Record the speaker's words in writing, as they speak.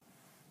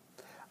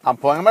I'm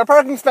pulling in my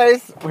parking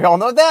space. We all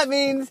know what that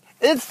means.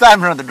 It's time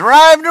for another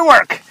drive to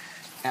work.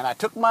 And I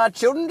took my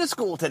children to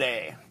school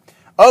today.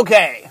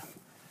 Okay.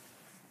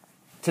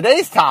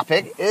 Today's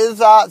topic is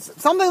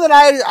something that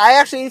I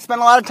actually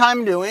spent a lot of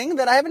time doing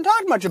that I haven't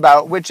talked much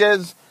about, which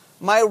is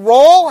my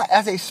role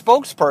as a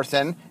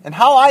spokesperson and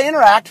how I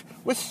interact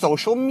with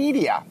social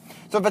media.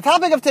 So the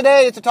topic of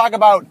today is to talk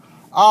about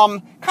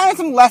kind of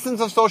some lessons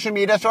of social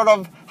media, sort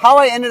of how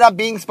I ended up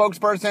being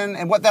spokesperson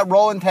and what that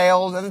role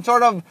entails, and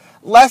sort of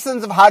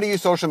lessons of how to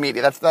use social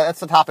media. That's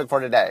the topic for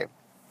today.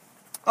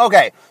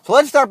 Okay, so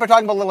let's start by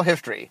talking about a little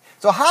history.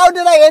 So how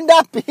did I end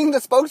up being the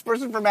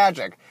spokesperson for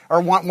Magic? Or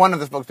one of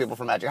the spokespeople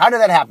for Magic? How did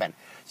that happen?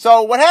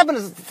 So what happened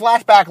is,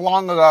 flashback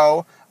long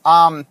ago,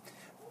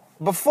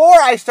 before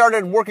I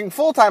started working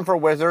full-time for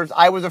Wizards,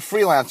 I was a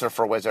freelancer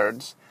for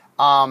Wizards.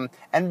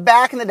 And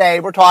back in the day,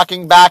 we're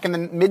talking back in the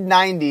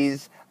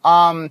mid-90s,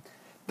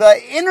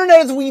 the internet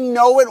as we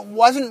know it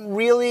wasn't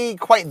really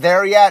quite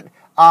there yet.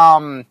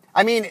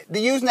 I mean,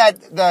 the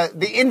Usenet,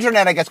 the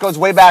internet, I guess, goes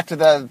way back to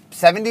the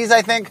 70s,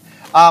 I think.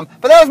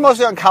 But that was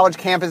mostly on college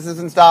campuses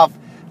and stuff.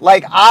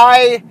 Like,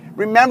 I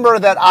remember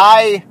that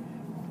I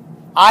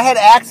had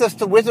access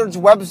to Wizards'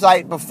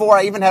 website before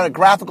I even had a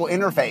graphical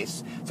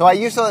interface. So I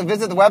used to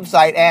visit the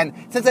website, and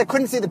since I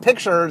couldn't see the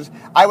pictures,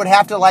 I would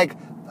have to,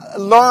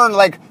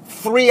 learn,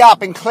 3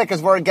 up and click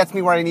is where it gets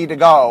me where I need to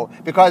go,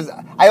 because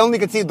I only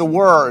could see the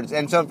words.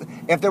 And so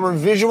if there were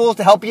visuals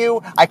to help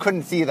you, I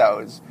couldn't see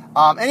those.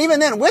 And even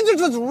then,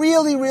 Wizards was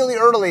really, really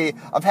early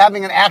of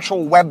having an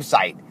actual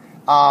website.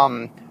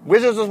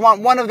 Wizards was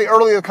one of the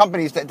earlier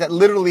companies that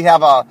literally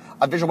have a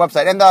visual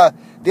website. And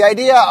the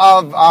idea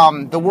of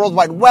the World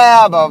Wide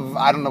Web, of,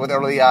 I don't know, the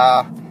early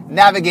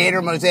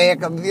Navigator,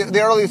 Mosaic,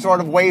 the early sort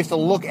of ways to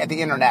look at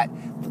the internet,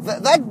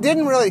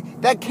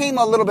 that came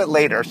a little bit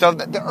later. So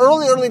the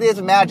early days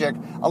of Magic,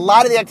 a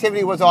lot of the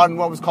activity was on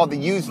what was called the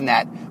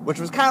Usenet, which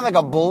was kind of like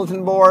a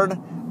bulletin board.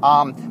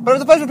 But it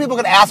was a place where people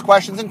could ask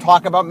questions and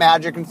talk about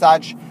Magic and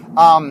such.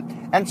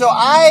 And so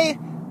I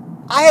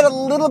had a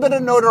little bit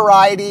of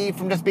notoriety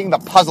from just being the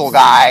puzzle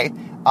guy.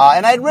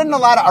 And I'd written a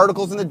lot of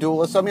articles in the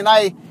Duelist. So, I mean,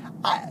 I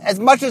as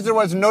much as there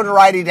was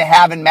notoriety to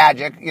have in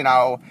Magic,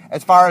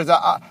 as far as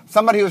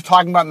somebody who was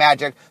talking about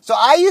Magic. So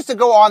I used to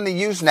go on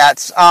the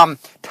Usenets.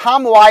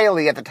 Tom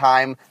Wiley at the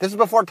time, this is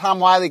before Tom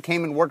Wiley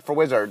came and worked for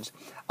Wizards.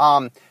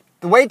 The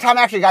way Tom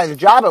actually got his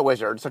job at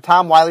Wizards, so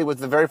Tom Wiley was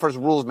the very first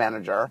rules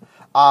manager,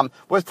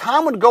 was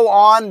Tom would go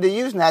on the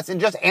Usenets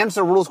and just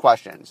answer rules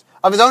questions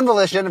of his own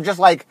volition, of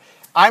just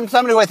I'm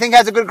somebody who I think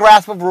has a good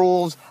grasp of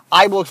rules,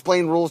 I will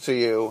explain rules to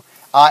you.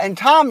 And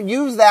Tom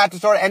used that to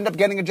sort of end up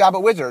getting a job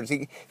at Wizards.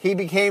 He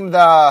became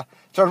the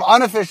sort of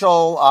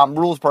unofficial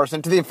rules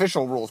person to the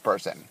official rules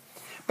person.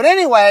 But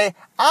anyway,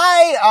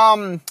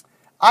 I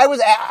don't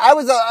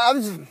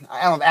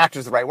know if actor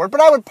is the right word,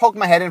 but I would poke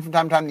my head in from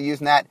time to time to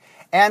Usenet.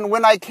 And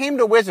when I came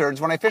to Wizards,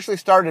 when I officially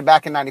started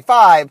back in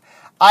 95,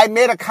 I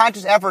made a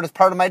conscious effort as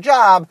part of my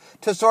job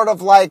to sort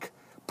of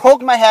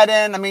poke my head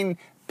in. I mean,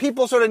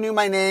 people sort of knew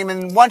my name,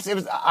 and once it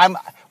was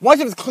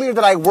clear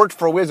that I worked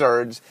for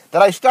Wizards,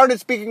 that I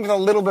started speaking with a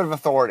little bit of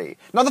authority.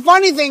 Now, the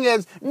funny thing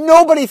is,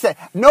 nobody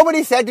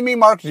said to me,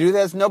 Mark, do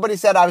this. Nobody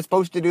said I was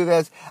supposed to do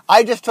this.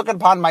 I just took it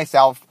upon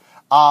myself.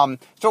 So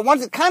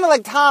once, kind of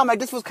like Tom, I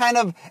just was kind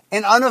of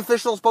an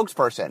unofficial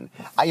spokesperson.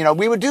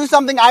 We would do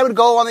something, I would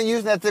go on the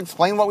Usenet to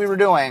explain what we were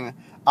doing.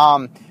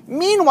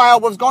 Meanwhile,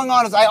 what was going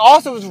on is I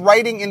also was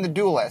writing in the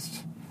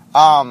Duelist.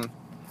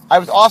 I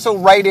was also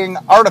writing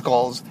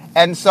articles,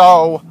 and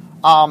so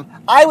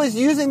I was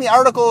using the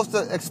articles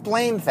to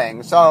explain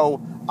things.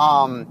 So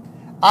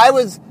I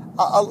was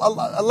a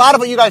lot of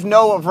what you guys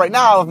know of right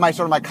now of my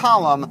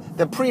column.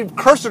 The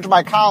precursor to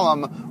my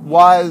column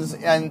was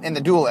in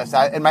the Duelist,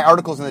 in my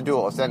articles in the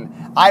Duelist, and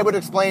I would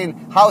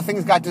explain how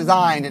things got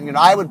designed, and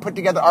I would put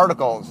together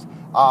articles,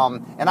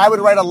 and I was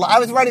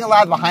writing a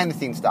lot of behind the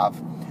scenes stuff.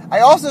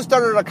 I also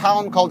started a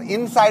column called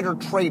Insider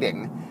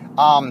Trading.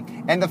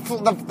 And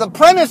the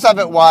premise of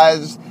it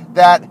was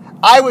that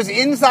I was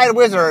inside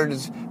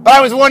Wizards, but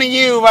I was one of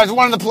you, I was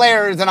one of the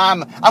players, and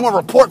I'm going to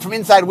report from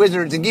inside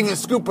Wizards and give you a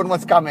scoop on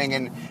what's coming.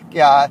 And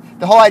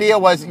the whole idea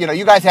was,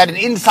 you guys had an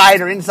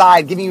insider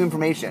inside giving you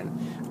information.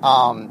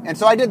 And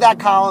so I did that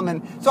column,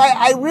 and so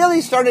I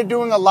really started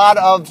doing a lot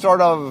of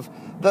sort of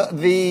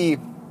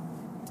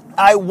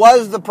I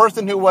was the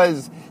person who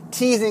was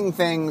teasing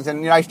things,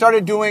 and I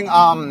started doing,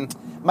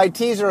 my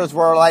teasers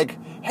were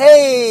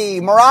hey,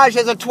 Mirage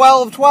has a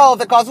 12/12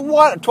 that costs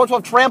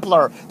 12/12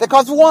 Trampler that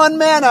costs 1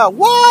 mana.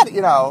 What?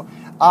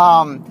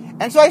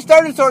 And so I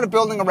started sort of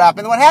building a rep.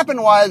 And what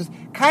happened was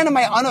kind of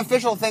my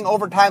unofficial thing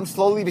over time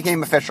slowly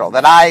became official.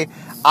 That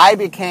I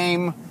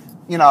became,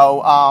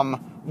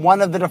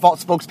 one of the default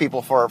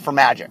spokespeople for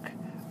Magic.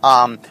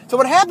 So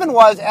what happened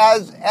was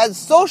as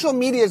social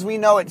media as we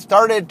know it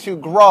started to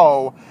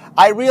grow,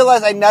 I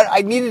realized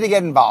I needed to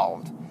get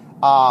involved.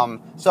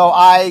 So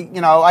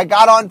I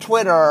got on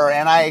Twitter,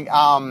 and I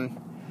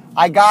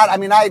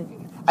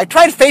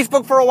tried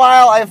Facebook for a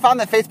while. I found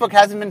that Facebook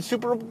hasn't been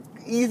super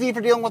easy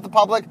for dealing with the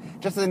public,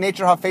 just the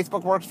nature of how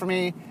Facebook works for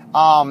me.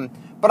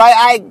 But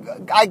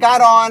I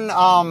got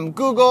on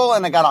Google,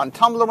 and I got on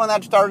Tumblr when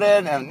that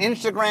started, and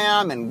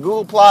Instagram, and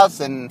Google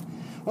Plus, and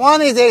one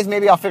of these days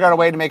maybe I'll figure out a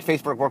way to make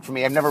Facebook work for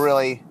me. I've never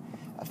really...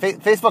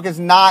 Facebook is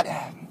not...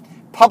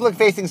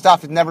 Public-facing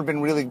stuff has never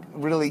been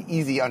really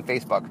easy on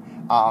Facebook.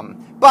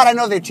 But I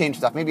know they've changed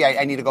stuff. Maybe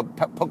I need to go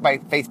poke my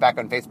face back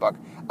on Facebook.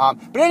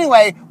 But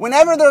anyway,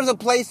 whenever there's a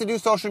place to do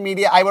social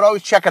media, I would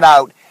always check it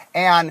out.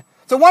 And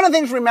so one of the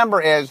things to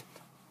remember is,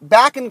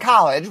 back in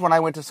college, when I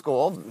went to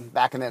school,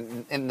 back in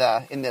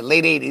the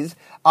late 80s,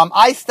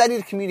 I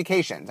studied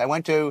communications. I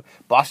went to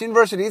Boston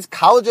University's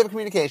College of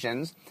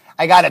Communications.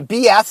 I got a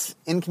BS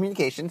in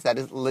communications. That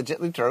is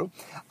legitimately true.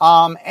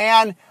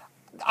 And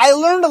I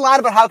learned a lot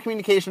about how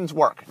communications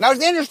work. Now,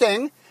 it's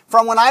interesting,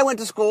 from when I went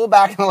to school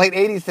back in the late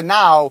 80s to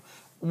now,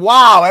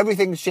 wow,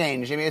 everything's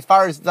changed. I mean, as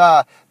far as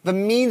the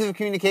means of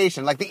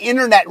communication, like the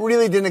internet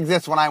really didn't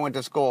exist when I went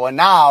to school, and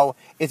now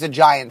it's a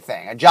giant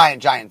thing, a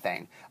giant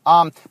thing.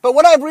 But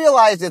what I've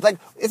realized is, like,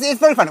 it's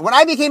very funny. When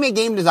I became a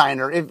game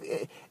designer,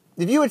 if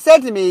you had said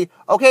to me,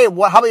 okay, how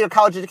about your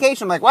college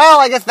education? I'm like, well,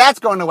 I guess that's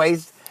going to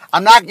waste.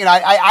 I'm not,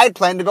 I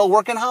planned to go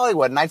work in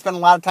Hollywood, and I spent a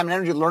lot of time and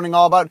energy learning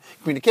all about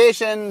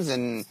communications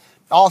and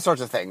all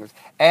sorts of things.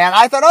 And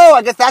I thought,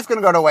 I guess that's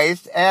going to go to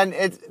waste. And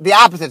the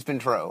opposite's been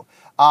true.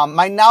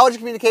 My knowledge of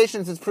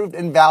communications has proved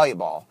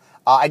invaluable.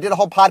 I did a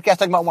whole podcast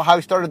talking about how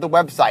I started the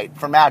website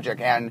for Magic,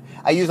 and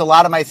I use a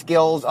lot of my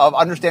skills of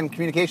understanding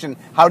communication,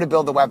 how to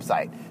build the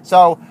website.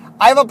 So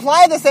I've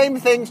applied the same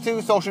things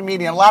to social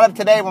media, and a lot of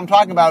today what I'm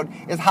talking about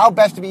is how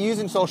best to be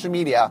using social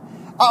media.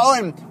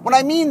 And when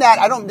I mean that,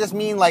 I don't just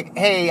mean like,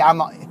 hey,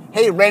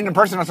 random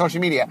person on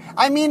social media.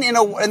 I mean in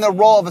the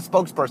role of a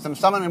spokesperson,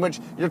 someone in which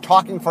you're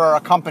talking for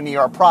a company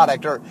or a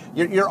product, or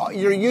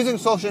you're using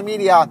social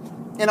media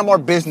in a more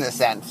business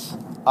sense,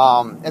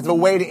 as a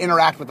way to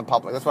interact with the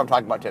public. That's what I'm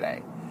talking about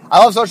today. I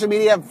love social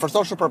media for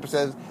social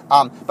purposes,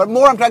 but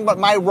more I'm talking about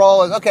my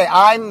role is, okay,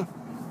 I'm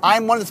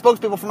one of the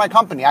spokespeople for my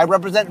company. I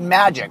represent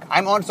Magic.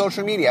 I'm on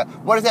social media.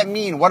 What does that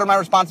mean? What are my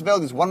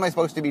responsibilities? What am I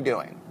supposed to be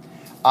doing?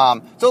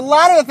 So a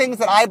lot of the things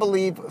that I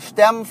believe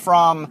stem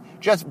from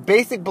just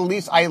basic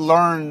beliefs I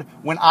learned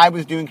when I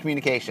was doing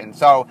communication.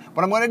 So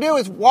what I'm going to do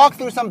is walk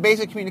through some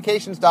basic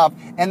communication stuff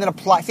and then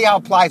see how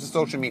it applies to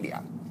social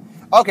media.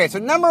 Okay, so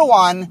number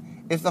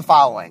one is the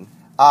following.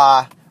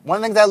 One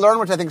of the things I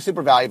learned, which I think is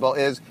super valuable,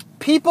 is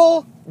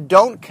people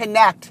don't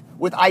connect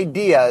with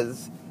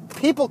ideas.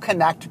 People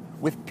connect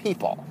with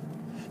people.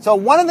 So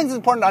one of the things that's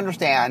important to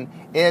understand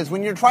is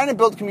when you're trying to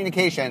build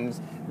communications,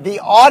 the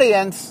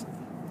audience...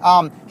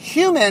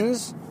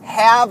 humans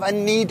have a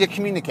need to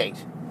communicate,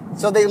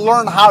 so they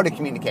learn how to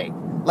communicate.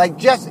 Like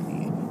just,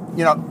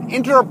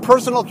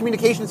 interpersonal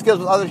communication skills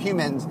with other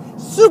humans,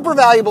 super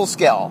valuable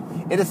skill.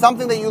 It is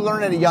something that you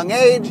learn at a young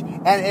age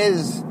and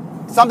is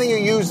something you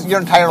use your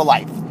entire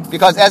life.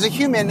 Because as a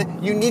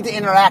human, you need to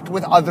interact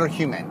with other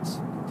humans.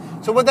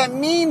 So what that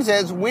means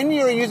is when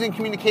you're using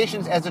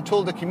communications as a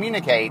tool to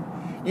communicate,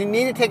 you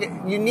need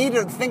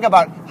to think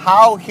about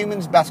how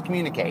humans best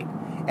communicate.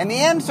 And the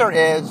answer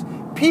is,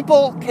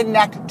 people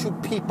connect to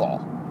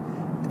people.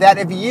 That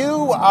if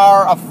you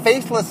are a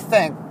faceless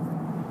thing,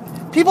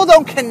 people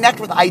don't connect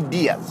with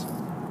ideas.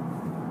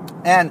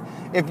 And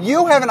if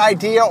you have an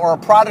idea or a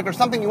product or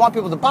something you want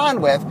people to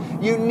bond with,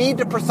 you need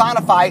to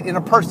personify it in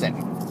a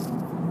person.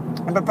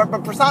 And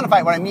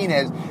personify, what I mean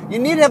is, you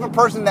need to have a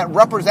person that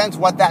represents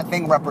what that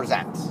thing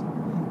represents.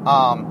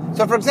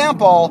 So for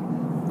example,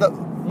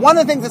 one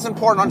of the things that's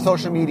important on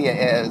social media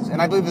is,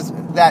 and I believe this,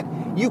 that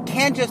you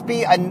can't just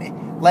be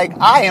like,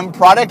 I am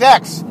Product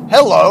X.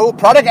 Hello,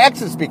 Product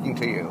X is speaking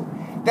to you.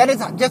 That is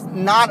just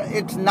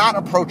it's not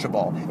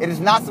approachable. It is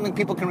not something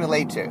people can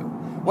relate to.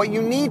 What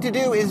you need to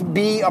do is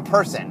be a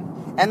person.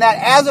 And that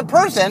as a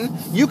person,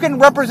 you can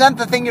represent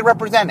the thing you're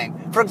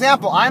representing. For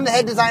example, I'm the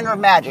head designer of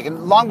Magic,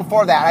 and long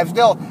before that, I'm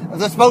still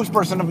the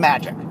spokesperson of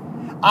Magic.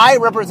 I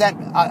represent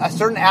a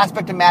certain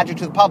aspect of Magic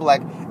to the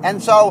public,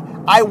 and so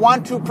I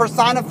want to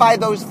personify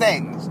those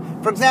things.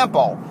 For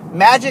example,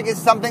 Magic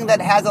is something that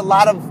has a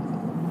lot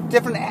of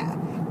different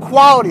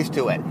qualities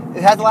to it.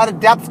 It has a lot of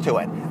depth to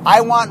it.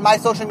 I want my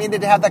social media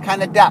to have that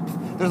kind of depth.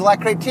 There's a lot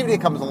of creativity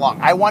that comes along.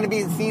 I want to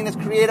be seen as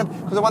creative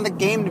because I want the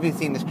game to be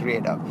seen as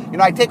creative.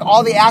 I take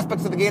all the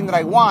aspects of the game that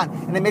I want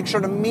and I make sure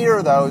to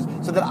mirror those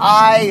so that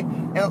I,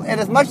 and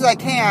as much as I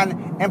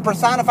can, am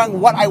personifying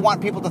what I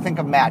want people to think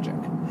of Magic.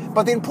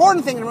 But the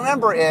important thing to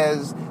remember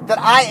is that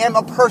I am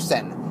a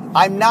person.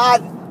 I'm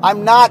not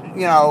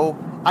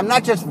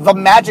just the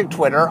Magic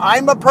Twitter.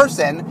 I'm a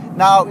person.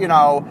 Now,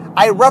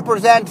 I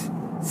represent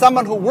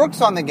someone who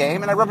works on the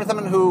game, and I represent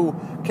someone who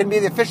can be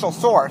the official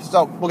source.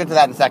 So we'll get to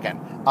that in a second.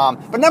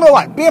 But number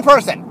one, be a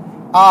person.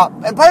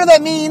 And part of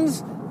that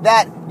means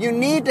that you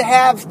need to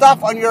have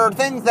stuff on your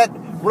things that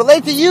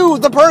relate to you,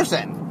 the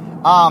person.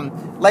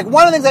 Like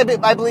one of the things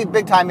I believe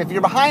big time, if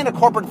you're behind a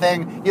corporate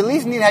thing, you at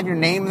least need to have your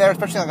name there,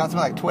 especially on something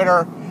like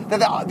Twitter.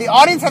 That the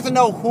audience has to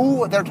know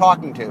who they're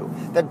talking to.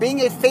 That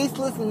being a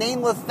faceless,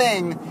 nameless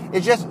thing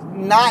is just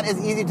not as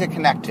easy to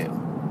connect to.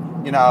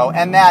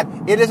 And that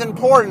it is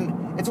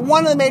important, It's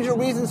one of the major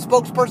reasons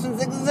spokespersons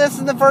exist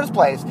in the first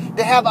place,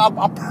 to have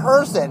a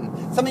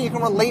person, something you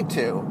can relate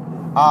to.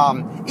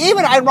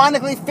 Even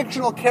ironically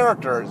fictional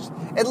characters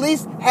at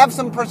least have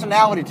some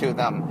personality to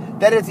them,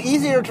 that it's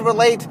easier to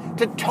relate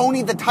to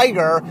Tony the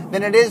Tiger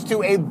than it is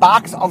to a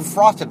box of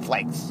Frosted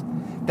Flakes.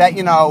 That,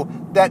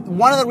 that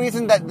one of the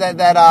reasons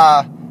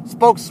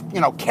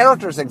that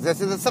characters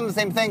exist is some of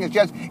the same thing. It's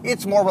just,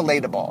 it's more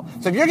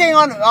relatable. So if you're getting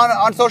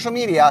on social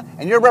media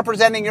and you're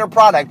representing your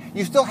product,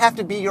 you still have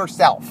to be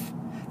yourself.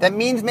 That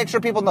means make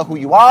sure people know who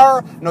you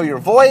are, know your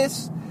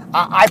voice.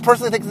 I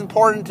personally think it's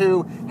important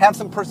to have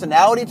some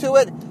personality to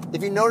it.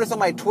 If you notice on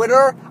my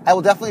Twitter, I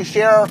will definitely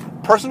share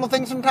personal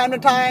things from time to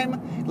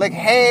time. Like,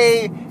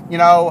 hey,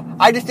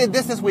 I just did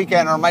this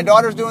weekend, or my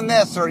daughter's doing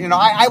this, or,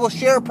 I will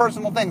share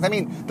personal things. I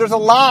mean, there's a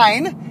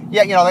line,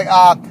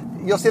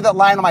 you'll see that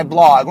line on my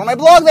blog. On my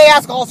blog, they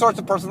ask all sorts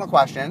of personal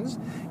questions.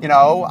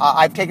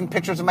 I've taken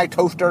pictures of my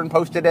toaster and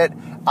posted it.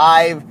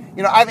 I've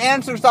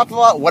answered stuff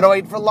about what do I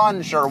eat for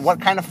lunch, or what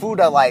kind of food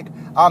I like.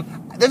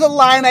 There's a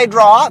line I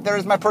draw.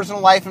 There's my personal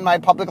life and my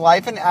public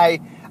life, and I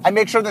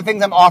make sure the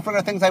things I'm offering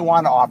are things I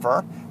want to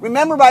offer.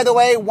 Remember, by the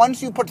way,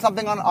 once you put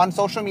something on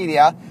social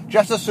media,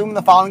 just assume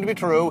the following to be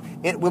true.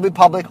 It will be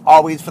public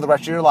always for the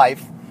rest of your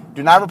life.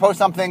 Do not ever post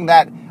something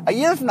that a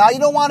year from now you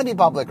don't want to be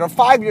public, or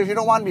 5 years you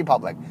don't want to be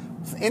public.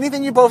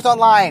 Anything you post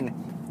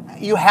online,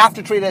 you have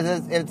to treat it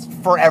as it's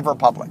forever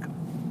public.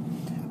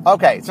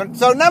 Okay,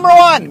 so number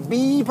one,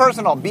 be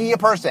personal, be a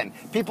person.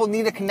 People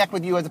need to connect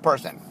with you as a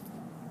person.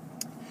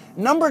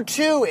 Number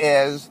two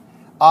is,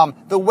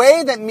 the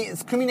way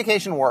that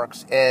communication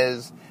works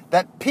is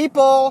that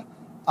people,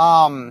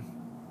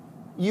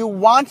 you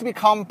want to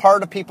become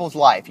part of people's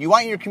life. You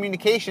want your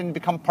communication to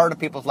become part of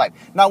people's life.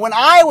 Now, when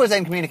I was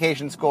in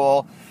communication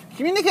school,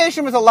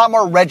 communication was a lot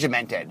more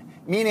regimented,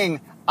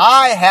 meaning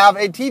I have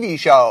a TV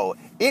show.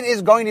 It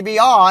is going to be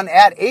on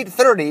at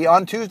 8:30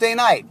 on Tuesday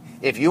night.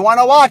 If you want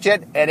to watch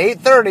it at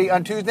 8:30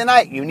 on Tuesday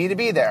night, you need to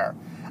be there.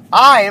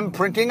 I am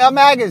printing a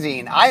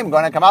magazine. I am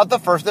going to come out the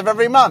first of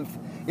every month.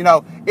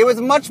 It was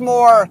much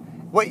more,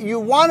 what you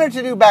wanted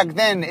to do back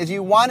then is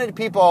you wanted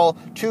people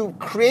to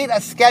create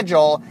a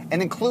schedule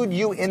and include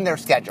you in their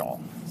schedule.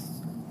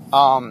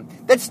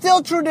 That's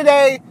still true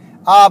today,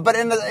 but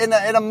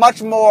in a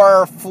much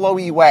more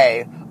flowy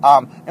way.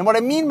 And what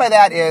I mean by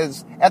that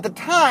is, at the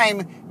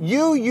time,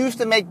 you used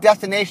to make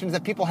destinations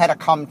that people had to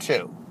come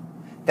to.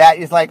 That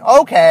is like,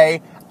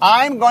 okay,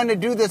 I'm going to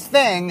do this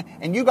thing,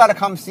 and you got to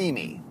come see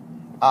me.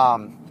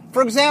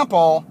 For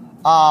example,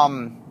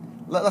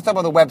 let's talk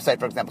about the website,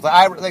 for example. So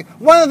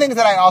one of the things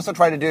that I also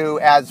try to do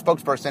as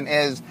spokesperson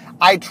is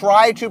I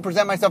try to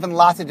present myself in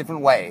lots of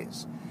different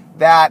ways.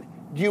 That,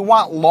 do you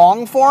want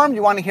long form? Do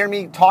you want to hear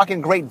me talk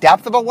in great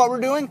depth about what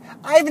we're doing?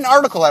 I have an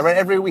article I write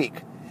every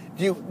week.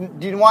 Do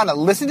you want to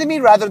listen to me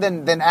rather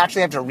than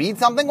actually have to read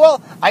something?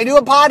 Well, I do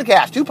 2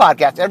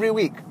 podcasts every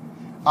week.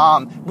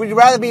 Would you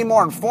rather be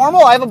more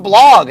informal? I have a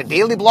blog, a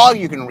daily blog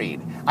you can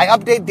read. I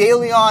update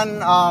daily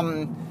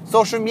on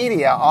social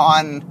media.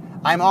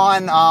 I'm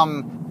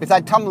on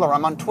besides Tumblr,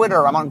 I'm on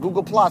Twitter, I'm on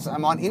Google+,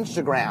 I'm on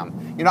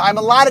Instagram. I'm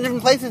a lot of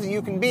different places that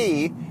you can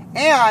be,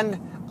 and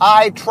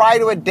I try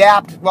to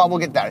adapt. Well, we'll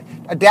get there.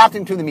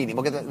 Adapting to the medium.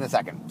 We'll get that in a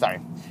second. Sorry.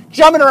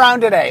 Jumping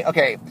around today.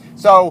 Okay,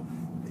 so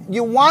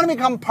you want to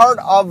become part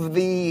of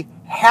the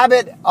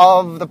habit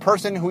of the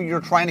person who you're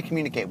trying to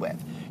communicate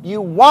with.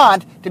 You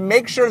want to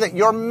make sure that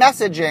your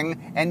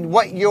messaging and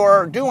what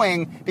you're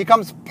doing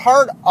becomes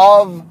part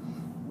of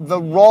the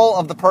role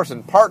of the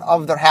person, part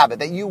of their habit.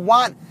 That you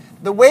want,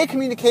 the way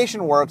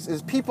communication works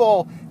is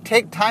people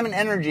take time and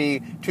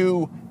energy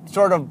to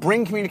sort of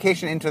bring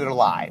communication into their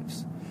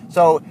lives.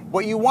 So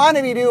what you want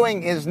to be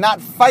doing is not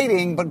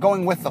fighting, but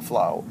going with the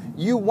flow.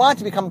 You want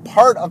to become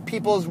part of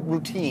people's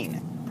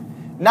routine.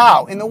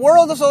 Now, in the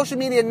world of social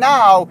media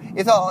now,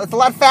 it's a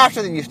lot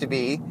faster than it used to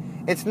be.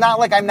 It's not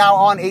like I'm now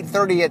on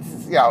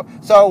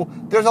 8:30. So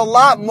there's a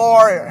lot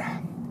more.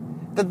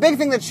 The big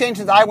thing that's changed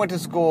since I went to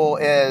school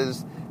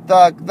is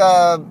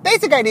the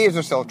basic ideas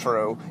are still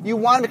true. You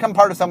want to become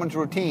part of someone's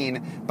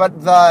routine,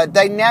 but the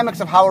dynamics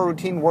of how a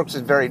routine works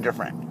is very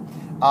different.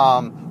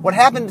 What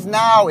happens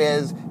now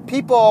is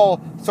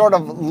people sort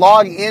of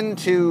log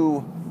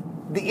into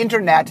the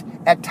internet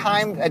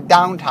at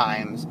down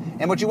times.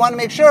 And what you want to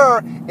make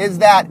sure is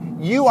that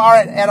you are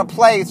at a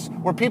place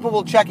where people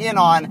will check in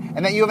on,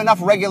 and that you have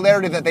enough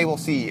regularity that they will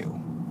see you,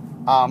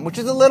 which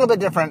is a little bit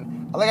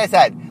different. Like I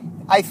said,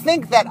 I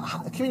think that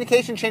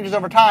communication changes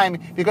over time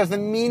because the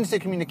means to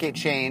communicate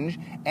change.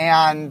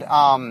 And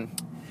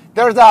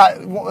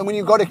when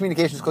you go to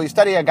communication school, you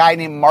study a guy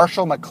named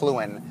Marshall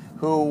McLuhan,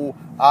 who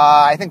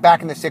I think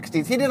back in the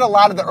 60s, he did a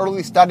lot of the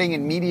early studying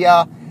in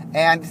media.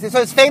 And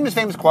so his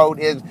famous quote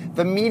is,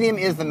 "The medium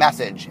is the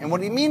message." And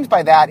what he means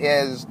by that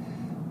is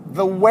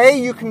the way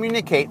you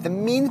communicate, the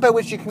means by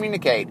which you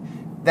communicate,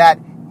 that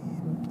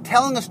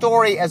telling a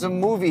story as a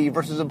movie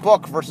versus a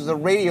book versus a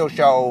radio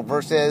show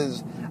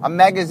versus a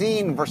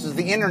magazine versus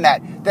the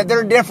internet, that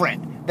they're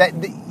different, that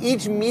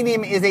each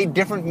medium is a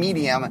different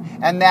medium,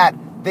 and that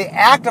the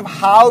act of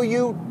how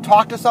you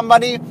talk to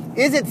somebody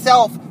is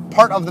itself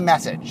part of the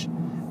message.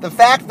 The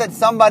fact that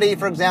somebody,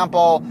 for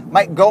example,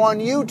 might go on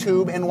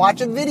YouTube and watch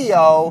a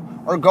video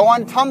or go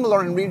on Tumblr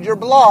and read your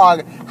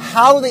blog,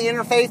 how they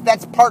interface,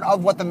 that's part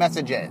of what the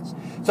message is.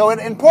 So an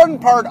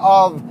important part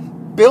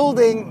of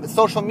building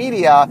social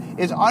media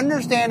is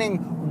understanding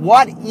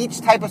what each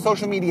type of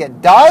social media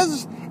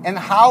does and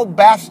how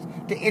best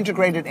to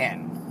integrate it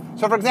in.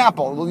 So for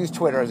example, we'll use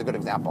Twitter as a good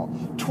example.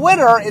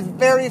 Twitter is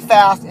very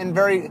fast and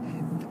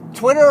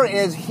Twitter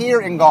is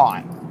here and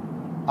gone.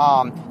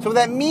 So what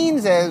that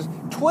means is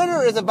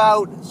Twitter is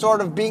about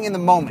sort of being in the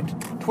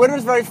moment. Twitter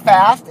is very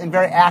fast and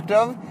very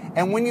active,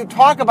 and when you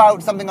talk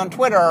about something on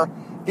Twitter,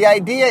 the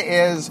idea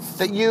is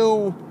that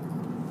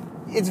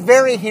it's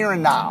very here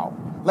and now.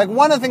 Like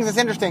one of the things that's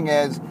interesting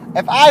is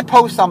if I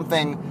post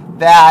something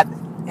that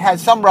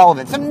has some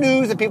relevance, some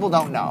news that people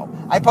don't know,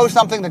 I post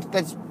something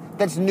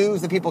that's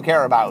news that people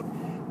care about,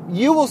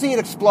 you will see it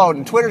explode,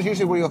 and Twitter's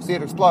usually where you'll see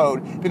it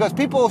explode, because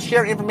people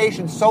share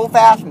information so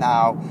fast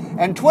now,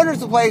 and Twitter's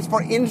the place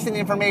for instant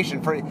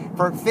information,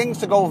 for things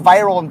to go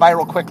viral and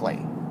viral quickly.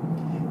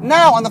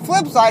 Now, on the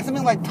flip side,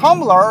 something like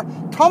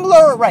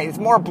Tumblr, right, it's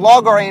more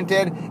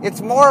blog-oriented,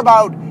 it's more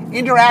about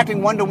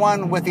interacting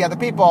one-to-one with the other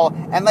people,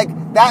 and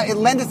like that, it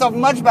lends itself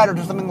much better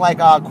to something like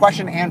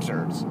question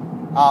answers.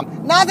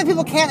 Not that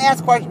people can't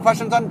ask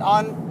questions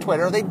on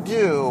Twitter, they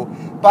do,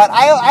 but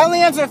I only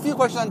answer a few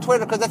questions on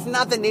Twitter because that's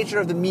not the nature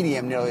of the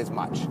medium nearly as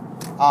much.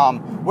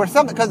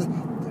 Because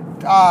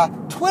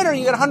Twitter,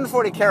 you get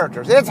 140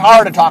 characters. It's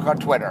hard to talk on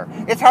Twitter.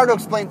 It's hard to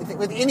explain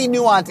with any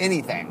nuance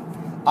anything.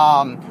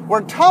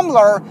 Where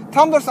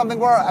Tumblr's something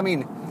where,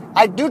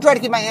 I do try to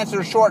keep my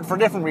answers short for a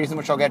different reason,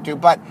 which I'll get to,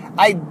 but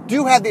I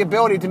do have the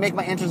ability to make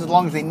my answers as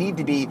long as they need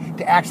to be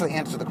to actually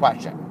answer the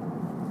question.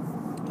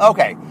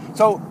 Okay,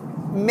 so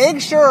make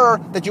sure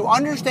that you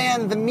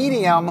understand the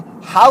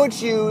medium, how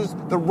it's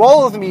used, the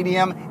role of the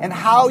medium, and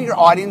how your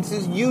audience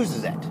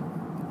uses it.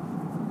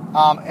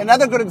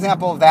 Another good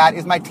example of that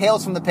is my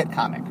Tales from the Pit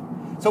comic.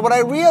 So what I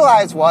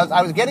realized was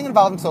I was getting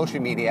involved in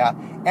social media,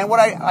 and what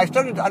I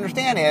started to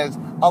understand is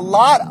a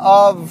lot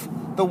of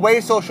the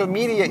way social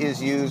media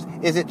is used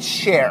is it's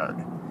shared.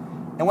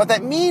 And what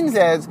that means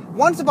is,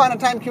 once upon a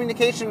time,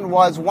 communication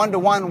was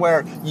one-to-one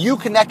where you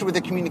connect with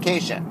the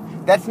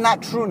communication. That's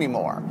not true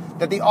anymore.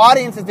 That the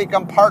audience has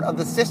become part of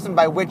the system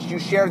by which you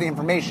share the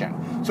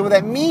information. So what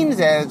that means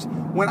is,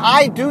 when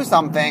I do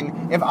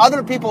something, if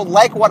other people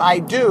like what I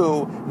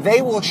do,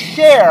 they will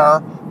share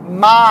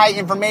my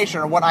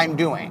information or what I'm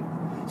doing.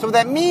 So what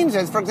that means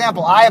is, for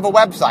example, I have a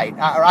website,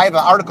 or I have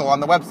an article on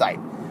the website.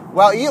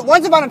 Well,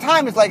 once upon a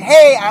time, it's like,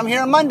 hey, I'm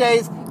here on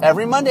Mondays.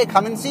 Every Monday,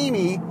 come and see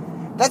me.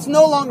 That's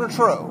no longer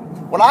true.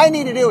 What I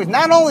need to do is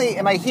not only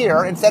am I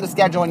here and set a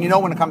schedule and you know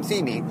when to come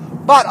see me,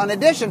 but in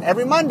addition,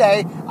 every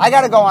Monday, I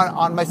got to go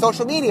on my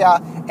social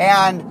media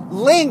and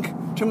link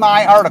to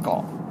my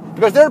article.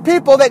 Because there are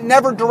people that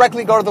never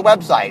directly go to the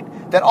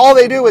website, that all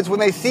they do is when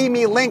they see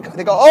me link,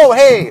 they go, oh,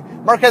 hey,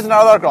 Mark has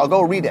another article, I'll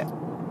go read it.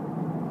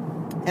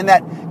 And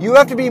that you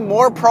have to be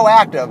more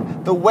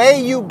proactive. The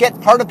way you get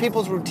part of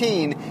people's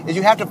routine is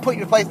you have to put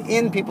your place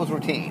in people's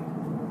routine.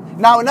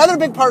 Now, another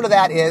big part of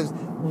that is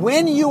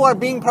when you are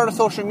being part of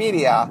social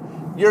media,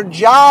 your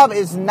job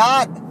is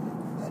not...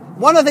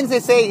 One of the things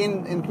they say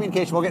in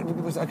communication, we'll get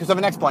because of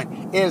the next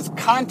point, is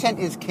content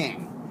is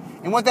king.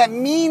 And what that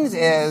means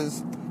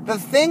is the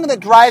thing that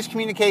drives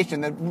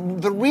communication,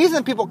 the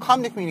reason people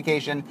come to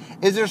communication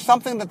is there's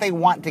something that they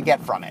want to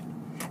get from it.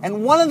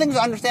 And one of the things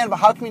to understand about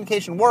how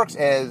communication works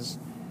is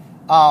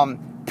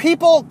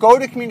people go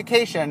to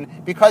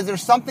communication because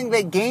there's something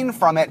they gain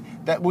from it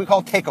that we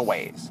call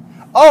takeaways.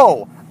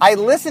 Oh, I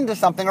listened to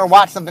something or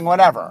watched something,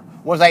 whatever.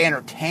 Was I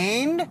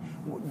entertained?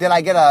 Did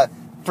I get to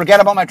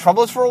forget about my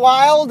troubles for a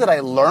while? Did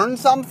I learn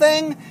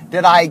something?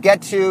 Did I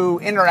get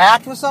to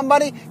interact with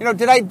somebody?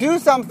 Did I do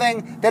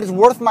something that is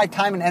worth my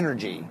time and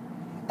energy?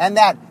 And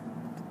that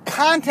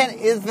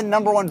content is the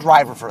number one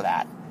driver for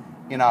that.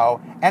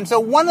 And so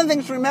one of the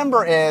things to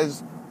remember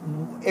is,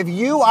 if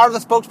you are the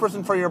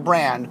spokesperson for your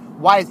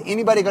brand, why is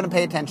anybody going to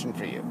pay attention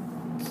for you?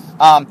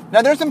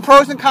 Now, there's some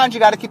pros and cons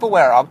you got to keep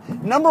aware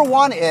of. Number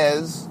one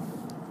is,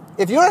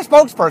 if you're a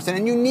spokesperson,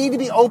 and you need to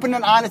be open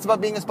and honest about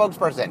being a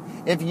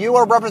spokesperson, if you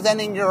are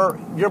representing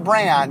your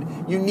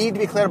brand, you need to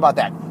be clear about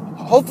that.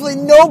 Hopefully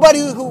nobody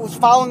who's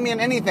following me in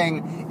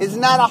anything is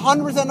not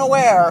 100%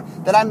 aware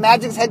that I'm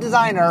Magic's head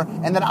designer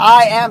and that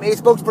I am a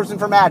spokesperson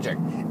for Magic.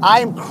 I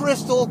am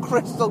crystal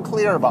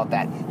clear about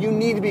that. You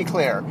need to be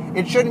clear.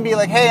 It shouldn't be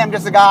like, hey, I'm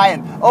just a guy,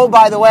 and oh,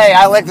 by the way,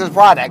 I like this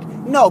product.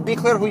 No, be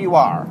clear who you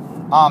are.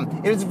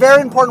 It is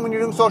very important when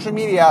you're doing social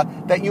media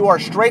that you are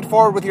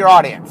straightforward with your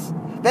audience.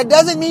 That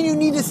doesn't mean you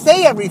need to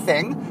say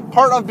everything.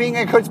 Part of being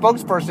a good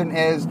spokesperson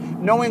is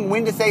knowing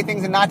when to say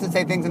things and not to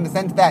say things, in the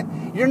sense that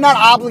you're not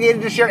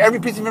obligated to share every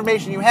piece of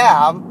information you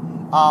have,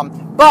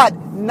 but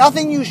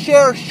nothing you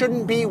share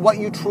shouldn't be what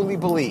you truly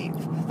believe.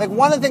 Like,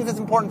 one of the things that's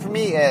important for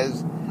me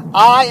is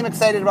I am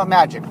excited about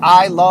Magic.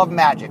 I love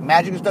Magic.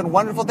 Magic has done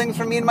wonderful things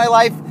for me in my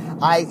life.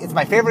 It's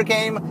my favorite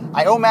game.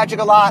 I owe Magic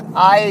a lot.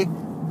 I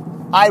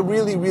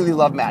really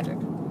love Magic.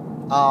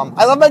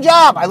 I love my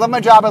job. I love my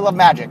job. I love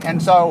magic.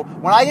 And so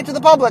when I get to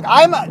the public,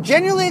 I'm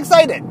genuinely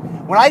excited.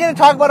 When I get to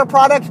talk about a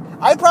product,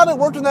 I probably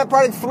worked on that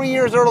product 3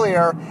 years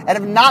earlier and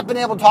have not been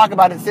able to talk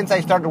about it since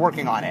I started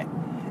working on it.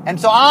 And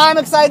so I'm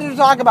excited to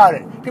talk about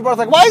it. People are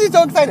like, why is he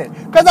so excited?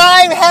 Because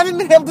I haven't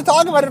been able to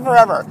talk about it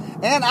forever.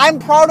 And I'm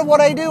proud of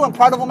what I do. I'm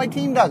proud of what my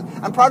team does.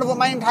 I'm proud of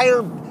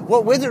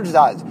what Wizards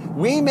does.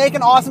 We make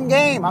an awesome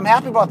game. I'm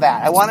happy about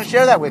that. I want to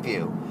share that with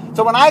you.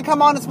 So when I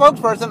come on as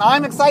spokesperson,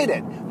 I'm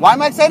excited. Why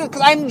am I excited?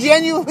 Because I'm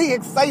genuinely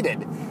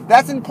excited.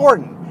 That's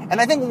important. And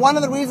I think one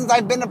of the reasons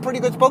I've been a pretty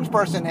good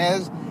spokesperson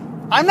is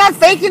I'm not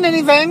faking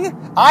anything.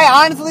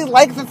 I honestly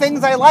like the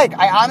things I like.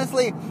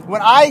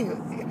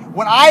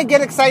 When I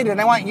get excited,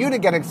 and I want you to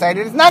get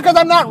excited, it's not because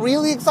I'm not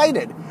really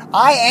excited.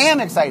 I am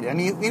excited. I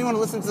mean, anyone who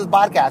listens to this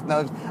podcast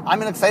knows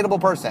I'm an excitable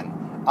person.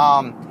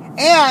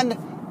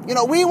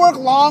 We work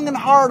long and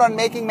hard on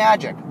making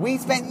magic. We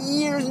spent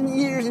years and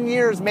years and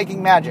years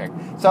making magic.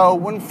 So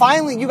when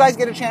finally you guys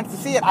get a chance to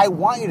see it, I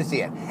want you to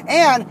see it.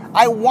 And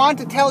I want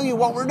to tell you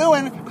what we're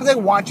doing because I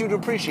want you to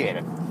appreciate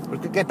it. We'll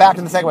get back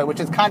to the segue, which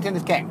is content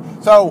is king.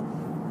 So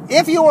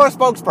if you are a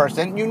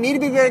spokesperson, you need to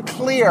be very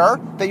clear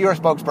that you're a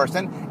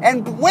spokesperson.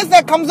 And with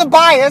that comes a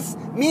bias,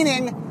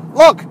 meaning,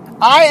 look,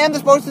 I am the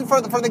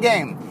spokesperson for the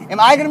game. Am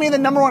I going to be the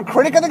number one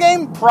critic of the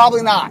game?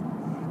 Probably not.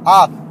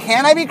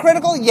 Can I be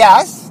critical?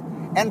 Yes.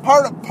 And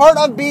part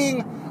of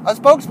being a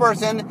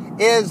spokesperson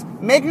is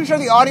making sure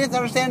the audience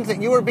understands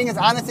that you are being as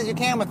honest as you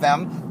can with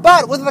them.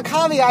 But with the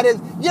caveat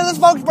is, you're the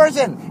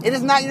spokesperson. It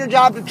is not your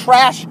job to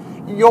trash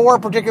your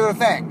particular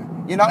thing.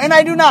 And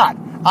I do not.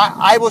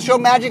 I will show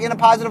magic in a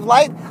positive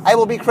light. I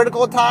will be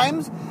critical at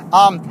times.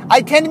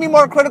 I tend to be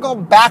more critical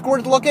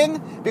backwards looking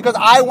because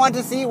I want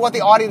to see what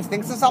the audience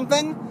thinks of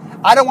something.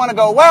 I don't want to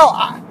go, well,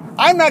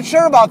 I'm not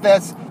sure about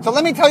this, so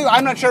let me tell you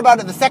I'm not sure about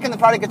it the second the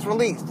product gets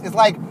released. It's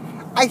like,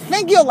 I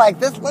think you'll like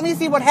this. Let me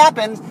see what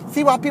happens,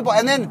 see what people,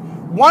 and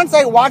then once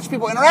I watch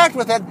people interact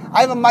with it,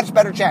 I have a much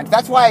better chance.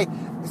 That's why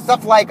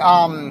stuff like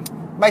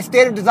my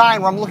state of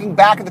design, where I'm looking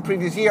back at the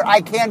previous year,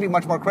 I can be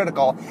much more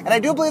critical. And I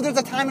do believe there's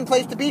a time and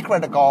place to be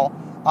critical,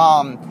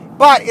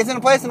 but it's in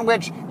a place in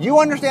which you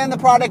understand the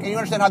product and you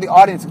understand how the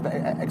audience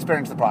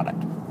experienced the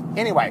product.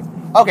 Anyway,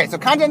 okay, so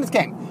content is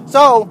king.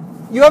 So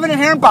you have an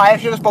inherent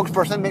bias. You're the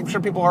spokesperson. Make sure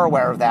people are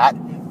aware of that.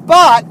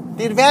 But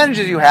the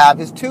advantages you have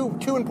is two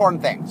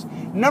important things.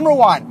 Number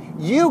one,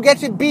 you get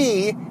to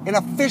be an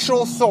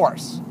official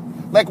source.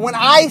 Like when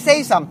I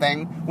say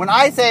something, when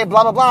I say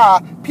blah, blah, blah,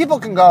 people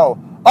can go,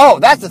 oh,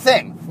 that's the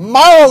thing.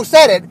 Morrow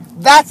said it.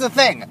 That's the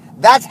thing.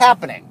 That's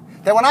happening.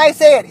 That when I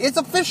say it, it's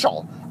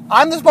official.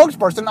 I'm the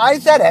spokesperson. I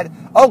said it.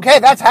 Okay,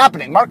 that's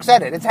happening. Mark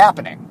said it. It's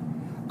happening.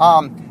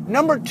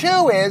 Number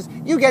two is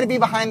you get to be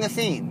behind the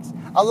scenes.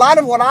 A lot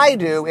of what I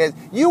do is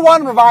you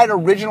want to provide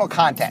original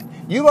content.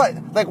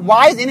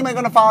 Why is anybody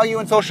going to follow you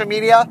on social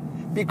media?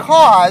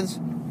 Because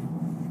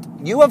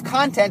you have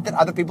content that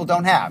other people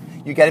don't have.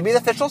 You get to be the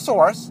official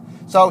source.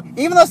 So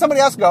even though somebody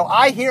else go,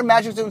 I hear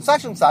Magic's doing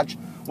such and such,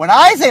 when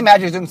I say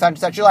Magic's doing such and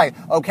such, you're like,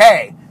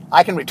 okay,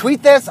 I can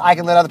retweet this, I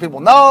can let other people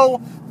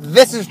know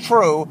this is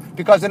true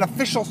because an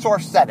official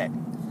source said it.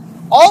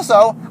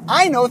 Also,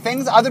 I know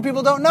things other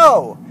people don't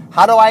know.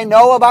 How do I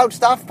know about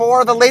stuff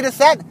for the latest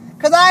set?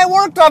 Because I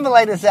worked on the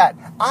latest set.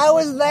 I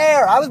was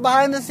there. I was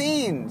behind the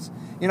scenes.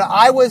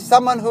 I was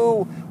someone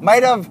who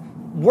might have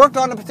worked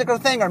on a particular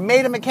thing or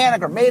made a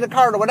mechanic or made a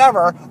card or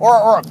whatever,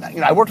 or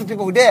I worked with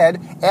people who did,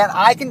 and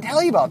I can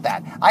tell you about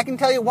that. I can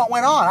tell you what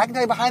went on. I can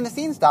tell you behind the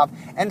scenes stuff.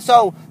 And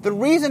so the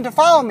reason to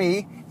follow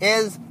me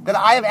is that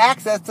I have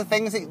access to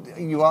things that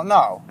you won't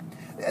know.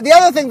 The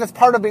other thing that's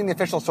part of being the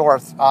official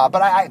source,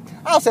 but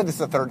I'll say this is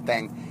the third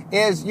thing,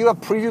 is you have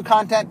preview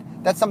content.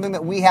 That's something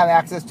that we have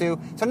access to.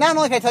 So not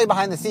only can I tell you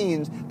behind the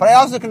scenes, but I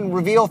also can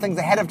reveal things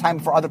ahead of time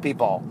for other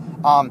people.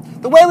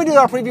 The way we do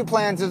our preview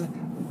plans is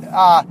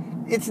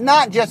it's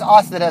not just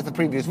us that has the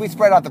previews. We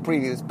spread out the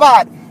previews.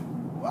 But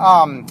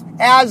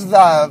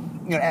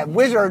at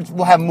Wizards,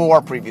 we'll have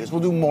more previews. We'll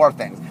do more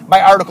things.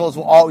 My articles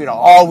will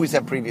always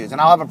have previews.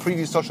 And I'll have a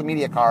preview social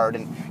media card.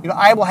 And,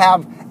 I will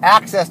have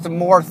access to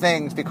more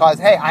things because,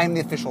 hey, I'm the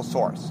official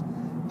source.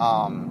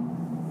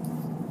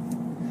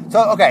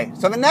 So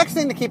the next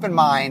thing to keep in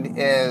mind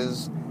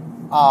is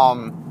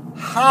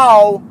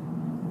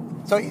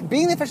So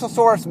being the official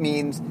source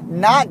means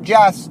not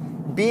just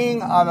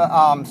being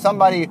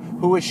somebody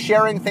who is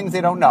sharing things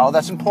they don't know.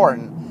 That's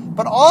important.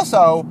 But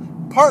also,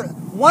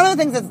 one of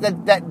the things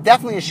that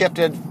definitely has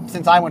shifted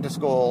since I went to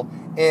school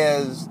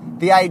is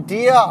the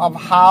idea of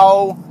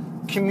how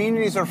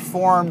communities are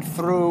formed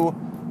through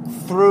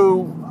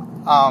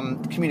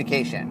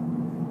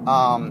communication.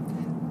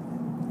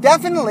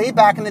 Definitely,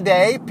 back in the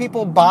day,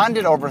 people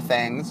bonded over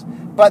things,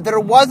 but there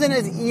wasn't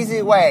an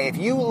easy way. If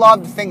you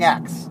loved Thing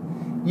X,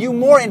 you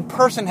more in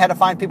person had to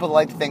find people that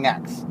liked Thing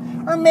X.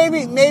 Or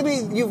maybe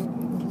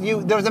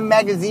there was a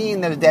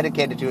magazine that was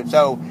dedicated to it.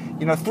 So,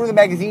 through the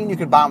magazine you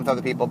could bond with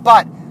other people.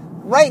 But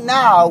right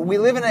now, we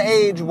live in an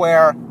age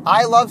where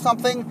I love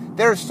something.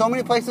 There's so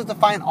many places to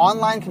find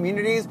online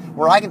communities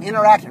where I can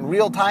interact in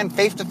real time,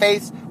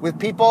 face-to-face, with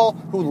people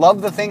who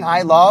love the thing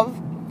I love.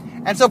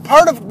 And so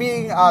part of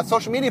being a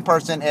social media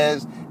person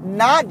is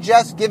not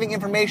just giving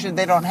information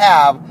they don't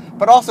have,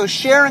 but also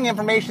sharing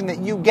information that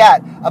you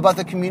get about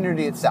the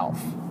community itself.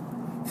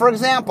 For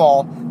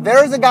example,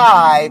 there's a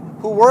guy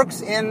who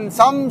works in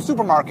some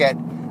supermarket.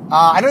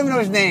 I don't even know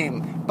his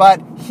name,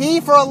 but he,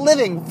 for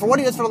what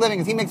he does for a living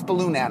is he makes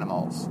balloon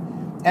animals.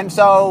 And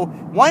so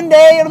one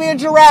day it'll be a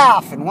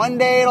giraffe, and one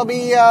day it'll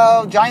be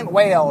a giant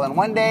whale, and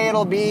one day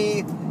it'll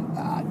be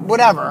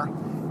whatever.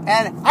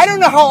 And I don't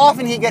know how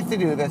often he gets to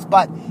do this,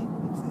 but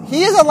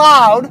he is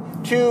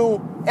allowed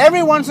to,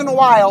 every once in a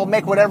while,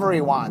 make whatever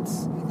he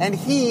wants. And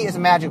he is a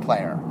Magic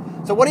player.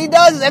 So what he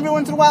does is every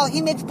once in a while,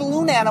 he makes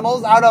balloon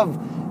animals out of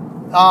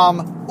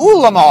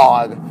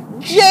Ulamog,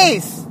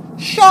 Jace,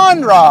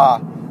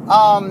 Chandra.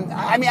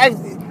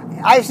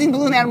 I've seen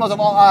balloon animals of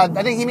all, I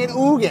think he made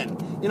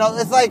Ugin. You know,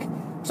 it's like,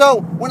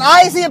 so when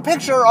I see a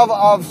picture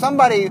of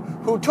somebody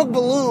who took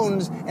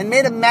balloons and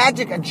made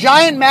a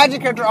giant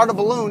magic character out of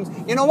balloons,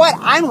 you know what?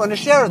 I'm going to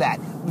share that.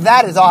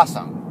 That is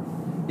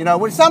awesome. You know,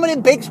 when somebody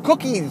bakes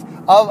cookies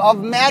of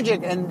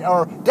magic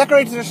or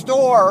decorates their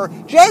store or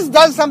just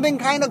does something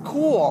kind of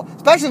cool,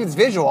 especially if it's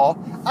visual,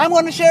 I'm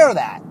going to share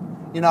that.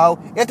 You know,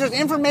 if there's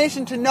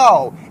information to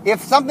know,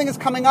 if something is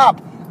coming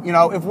up, you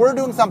know, if we're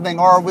doing something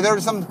or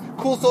there's some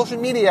cool social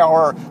media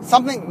or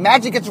something,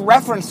 magic gets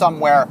referenced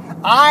somewhere,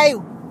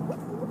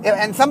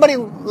 and somebody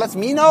lets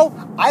me know,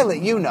 I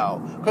let you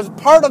know. Because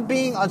part of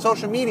being on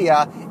social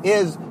media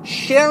is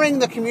sharing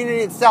the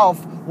community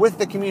itself with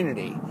the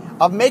community.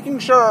 Of making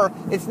sure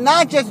it's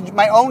not just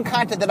my own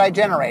content that I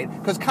generate,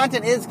 because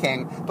content is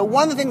king, but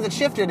one of the things that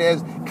shifted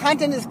is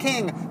content is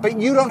king, but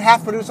you don't have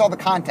to produce all the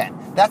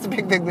content. That's a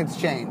big thing that's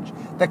changed.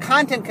 The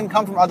content can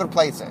come from other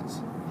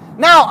places.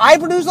 Now, I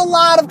produce a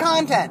lot of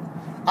content.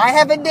 I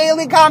have a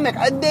daily comic,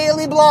 a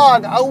daily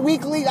blog, a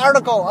weekly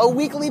article, a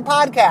weekly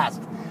podcast.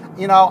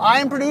 You know,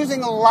 I'm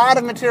producing a lot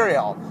of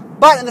material.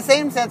 But in the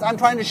same sense, I'm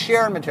trying to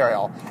share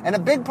material. And a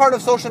big part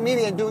of social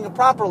media and doing it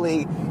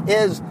properly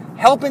is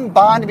helping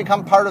Bond to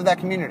become part of that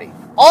community.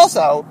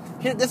 Also,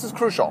 this is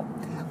crucial.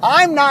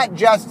 I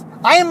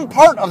am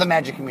part of the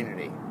magic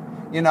community.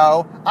 You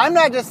know, I'm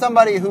not just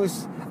somebody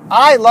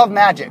I love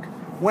magic.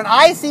 When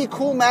I see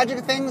cool magic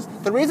things,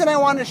 the reason I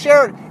want to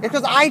share it is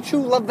because I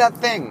too love that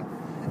thing.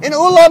 An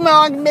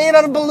Ulamog made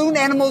out of balloon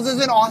animals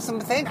is an awesome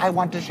thing. I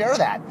want to share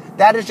that.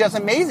 That is just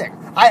amazing.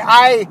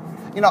 I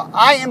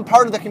am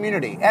part of the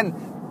community. And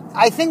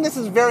I think this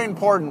is very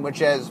important, which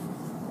is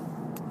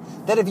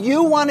that if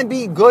you want to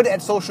be good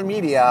at social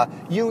media,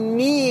 you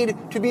need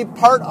to be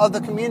part of the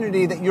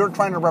community that you're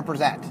trying to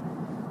represent.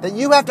 That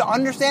you have to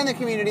understand the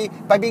community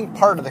by being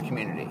part of the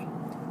community.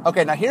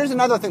 Okay, now here's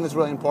another thing that's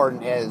really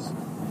important is,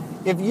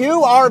 if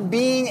you are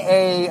being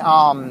a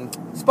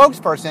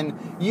spokesperson,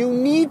 you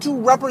need to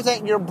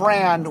represent your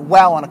brand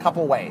well in a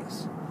couple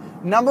ways.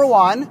 Number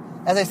one,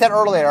 as I said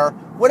earlier,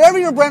 whatever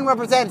your brand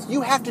represents,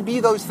 you have to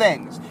be those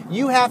things.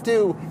 You have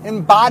to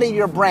embody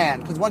your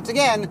brand. Because once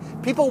again,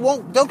 people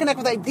don't connect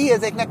with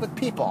ideas, they connect with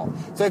people.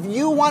 So if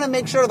you want to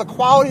make sure the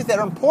qualities that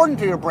are important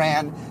to your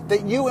brand,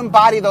 that you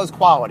embody those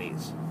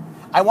qualities.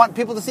 I want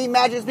people to see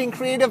magic as being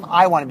creative,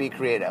 I want to be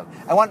creative.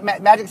 I want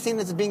magic seen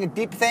as being a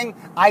deep thing,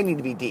 I need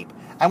to be deep.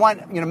 I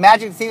want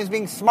magic seen as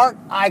being smart,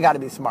 I got to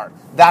be smart.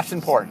 That's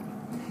important.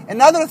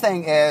 Another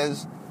thing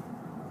is,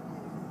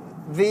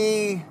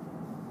 the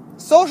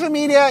social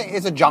media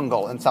is a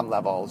jungle in some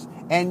levels,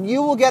 and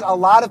you will get a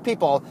lot of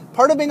people.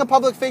 Part of being a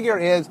public figure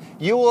is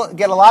you will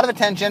get a lot of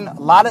attention, a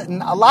lot of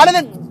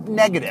it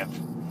negative.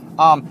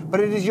 But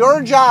it is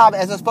your job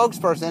as a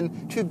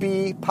spokesperson to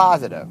be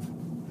positive.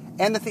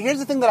 And here's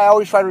the thing that I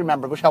always try to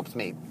remember, which helps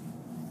me.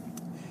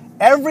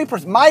 Every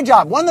person, my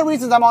job, one of the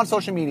reasons I'm on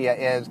social media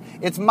is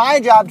it's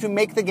my job to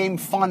make the game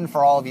fun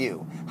for all of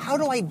you. How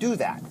do I do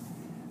that?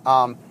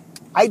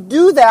 I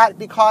do that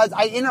because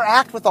I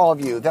interact with all of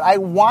you, that I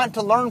want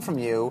to learn from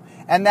you,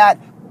 and that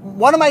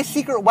one of my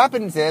secret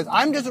weapons is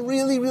I'm just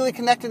really, really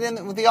connected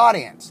with the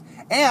audience.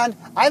 And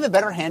I have a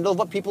better handle of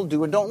what people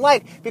do and don't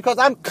like because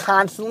I'm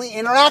constantly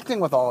interacting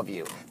with all of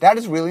you. That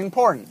is really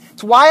important.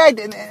 It's why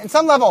in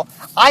some level,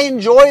 I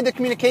enjoy the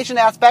communication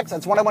aspects.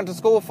 That's what I went to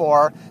school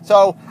for.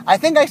 So I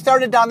think I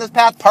started down this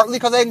path partly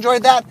because I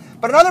enjoyed that.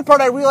 But another part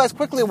I realized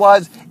quickly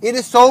was it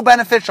is so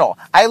beneficial.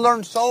 I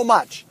learned so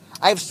much.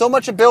 I have so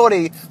much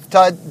ability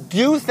to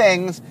do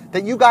things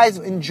that you guys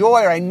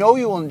enjoy, or I know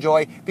you will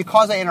enjoy,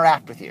 because I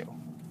interact with you.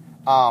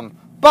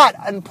 But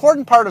an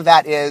important part of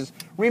that is,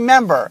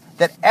 remember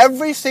that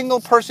every single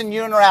person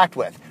you interact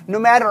with, no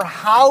matter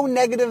how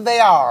negative they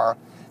are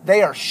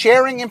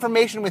sharing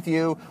information with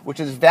you which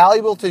is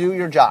valuable to do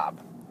your job.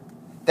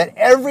 That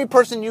every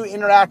person you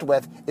interact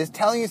with is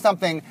telling you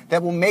something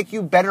that will make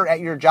you better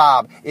at your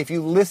job if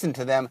you listen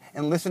to them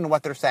and listen to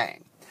what they're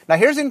saying. Now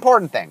here's the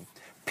important thing.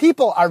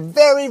 People are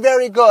very,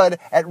 very good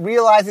at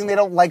realizing they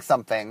don't like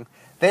something.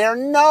 They are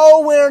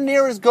nowhere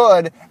near as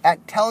good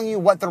at telling you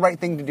what the right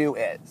thing to do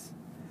is.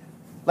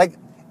 Like,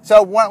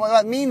 So what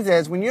that means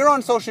is when you're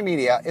on social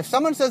media, if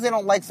someone says they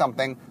don't like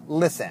something,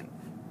 listen.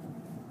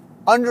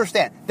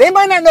 Understand. They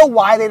might not know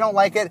why they don't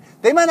like it.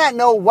 They might not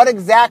know what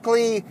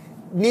exactly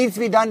needs to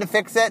be done to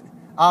fix it.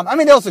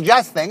 They'll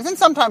suggest things, and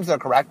sometimes they're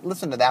correct.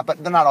 Listen to that,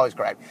 but they're not always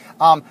correct.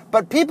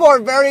 But people are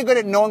very good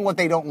at knowing what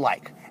they don't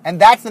like. And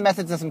that's the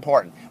message that's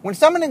important. When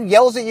someone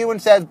yells at you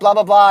and says, blah,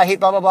 blah, blah, I hate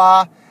blah, blah,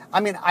 blah,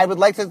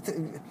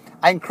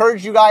 I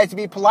encourage you guys to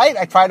be polite.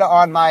 I try to,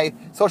 on my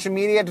social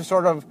media, to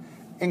sort of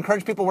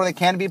encourage people where they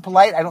can be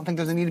polite. I don't think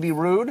there's a need to be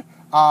rude.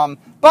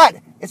 But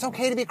it's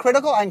okay to be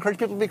critical. I encourage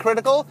people to be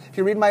critical. If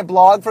you read my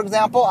blog, for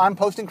example, I'm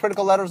posting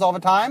critical letters all the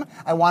time.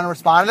 I want to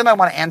respond to them. I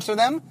want to answer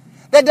them.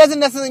 That doesn't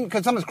necessarily,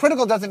 because someone's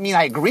critical doesn't mean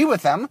I agree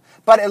with them,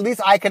 but at least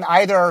I can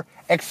either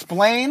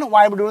explain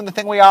why we're doing the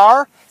thing we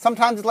are.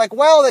 Sometimes it's like,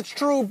 well, that's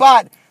true,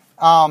 but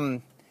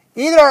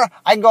either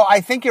I can go, I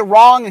think you're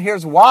wrong and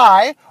here's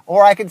why,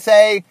 or I could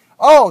say,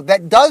 oh,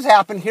 that does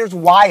happen, here's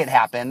why it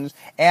happens,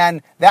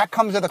 and that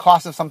comes at the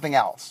cost of something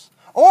else.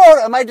 Or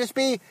it might just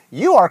be,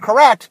 you are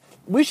correct,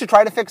 we should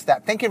try to fix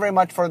that. Thank you very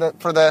much for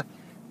the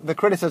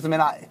criticism,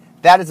 and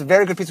that is a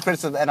very good piece of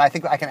criticism, and I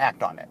think I can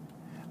act on it.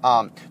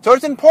 So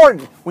it's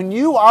important, when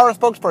you are a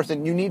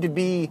spokesperson, you need to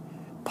be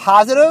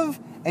positive,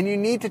 and you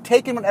need to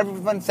take in what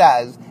everyone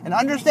says, and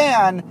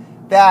understand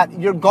that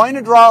you're going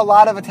to draw a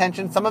lot of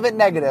attention, some of it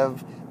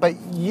negative, but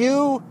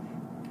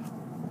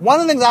one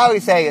of the things I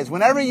always say is,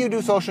 whenever you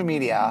do social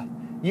media,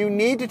 you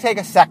need to take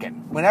a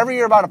second, whenever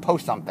you're about to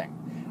post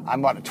something. I'm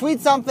about to tweet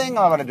something,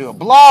 I'm about to do a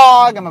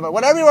blog,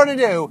 whatever you want to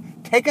do,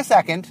 take a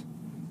second,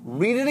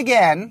 read it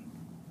again,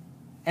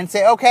 and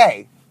say,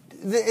 okay,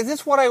 is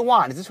this what I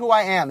want? Is this who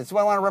I am? Is this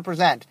what I want to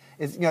represent?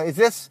 Is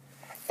this?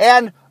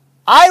 And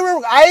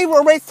I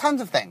erase tons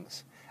of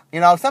things.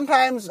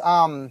 Sometimes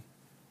someone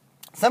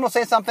will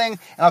say something, and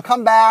I'll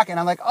come back, and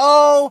I'm like,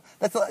 oh,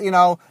 that's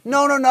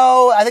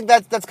no. I think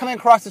that's coming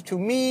across as too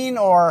mean,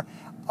 or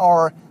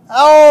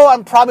oh,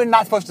 I'm probably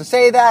not supposed to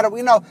say that, or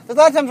there's a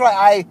lot of times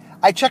where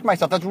I check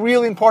myself. That's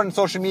really important in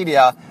social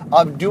media,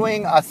 of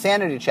doing a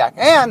sanity check.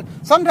 And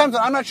sometimes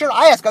when I'm not sure,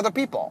 I ask other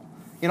people.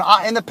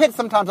 In the pit,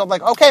 sometimes I'm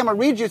like, okay, I'm going to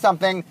read you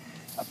something,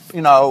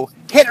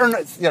 hit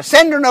or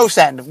send or no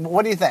send.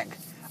 What do you think?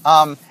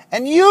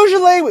 And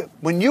usually,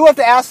 when you have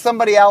to ask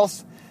somebody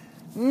else,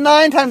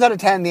 9 times out of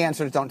 10, the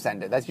answer is don't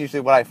send it. That's usually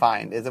what I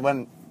find, is that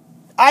when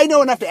I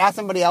know enough to ask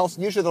somebody else,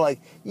 usually they're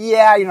like,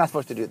 yeah, you're not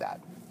supposed to do that.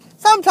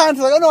 Sometimes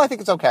they're like, oh, no, I think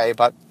it's okay.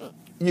 But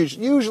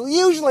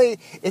usually,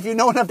 if you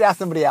know enough to ask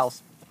somebody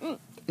else,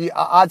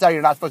 odds are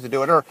you're not supposed to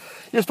do it, or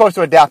you're supposed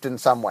to adapt in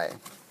some way.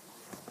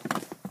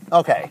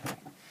 Okay.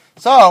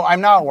 So I'm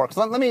now at work.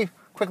 So let me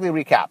quickly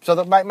recap.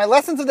 So my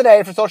lessons of the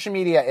day for social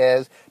media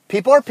is,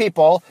 people are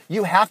people.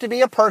 You have to be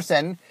a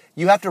person.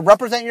 You have to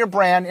represent your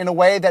brand in a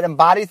way that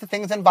embodies the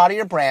things that embody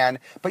your brand,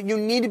 but you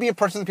need to be a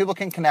person that people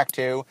can connect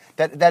to,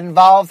 that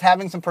involves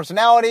having some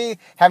personality,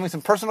 having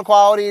some personal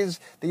qualities,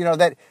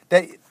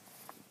 that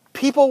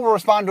people will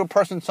respond to a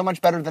person so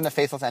much better than a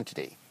faceless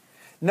entity.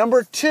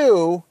 Number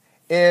 2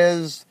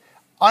 is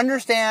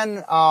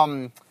understand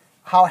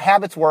how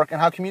habits work and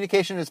how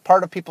communication is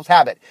part of people's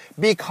habit.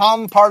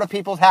 Become part of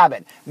people's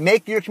habit.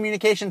 Make your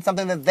communication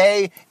something that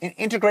they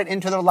integrate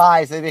into their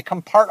lives. They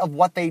become part of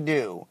what they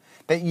do.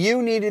 That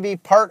you need to be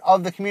part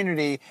of the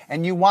community,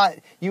 and you want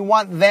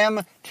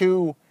them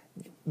to.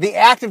 The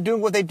act of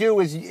doing what they do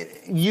is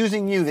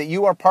using you. That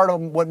you are part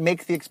of what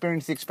makes the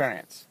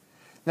experience.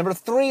 Number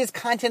 3 is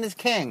content is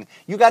king.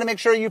 You got to make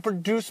sure you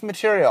produce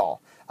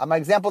material. My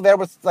example there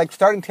was like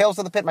starting Tales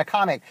of the Pit, my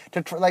comic,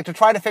 to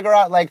try to figure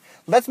out,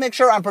 let's make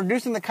sure I'm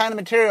producing the kind of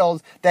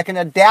materials that can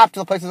adapt to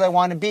the places I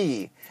want to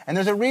be. And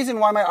there's a reason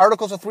why my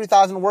articles are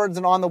 3,000 words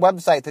and on the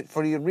website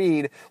for you to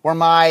read, where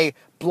my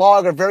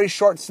blog are very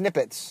short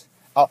snippets.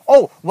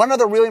 One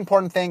other really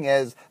important thing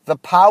is the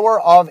power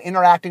of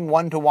interacting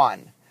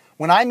one-to-one.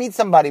 When I meet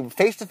somebody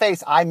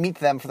face-to-face, I meet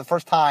them for the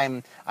first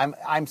time. I'm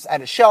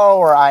at a show,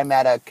 or I'm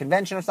at a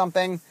convention or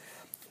something.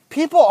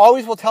 People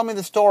always will tell me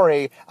the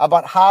story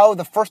about how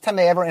the first time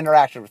they ever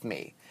interacted with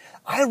me.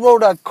 I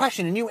wrote a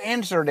question and you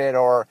answered it,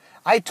 or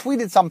I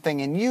tweeted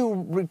something and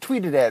you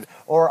retweeted it,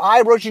 or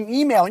I wrote you an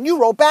email and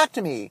you wrote back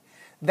to me.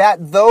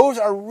 That those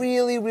are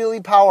really, really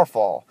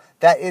powerful.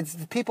 That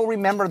people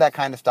remember that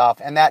kind of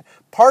stuff, and that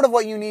part of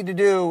what you need to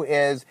do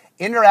is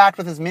interact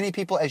with as many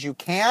people as you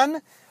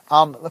can.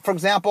 For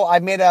example, I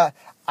made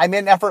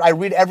an effort. I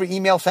read every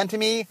email sent to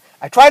me.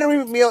 I try to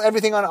read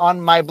everything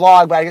on my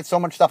blog, but I get so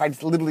much stuff I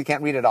just literally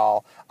can't read it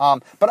all.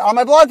 But on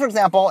my blog, for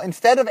example,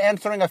 instead of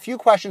answering a few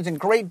questions in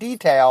great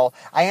detail,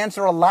 I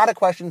answer a lot of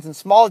questions in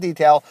small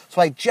detail,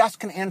 so I just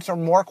can answer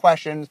more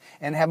questions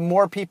and have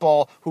more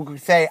people who can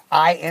say,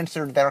 I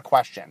answered their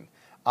question.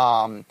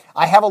 I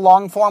have a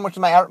long form, which is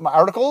my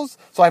articles,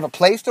 so I have a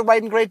place to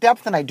write in great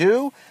depth, and I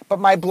do, but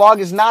my blog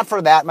is not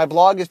for that. My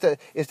blog is to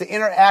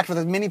interact with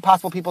as many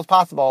possible people as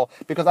possible,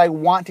 because I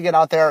want to get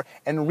out there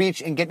and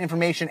reach and get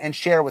information and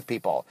share with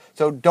people.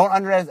 So don't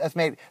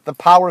underestimate the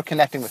power of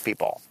connecting with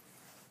people.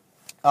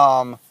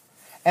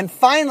 And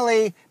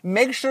finally,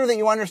 make sure that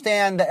you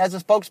understand that as a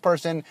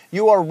spokesperson,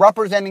 you are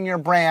representing your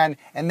brand,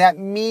 and that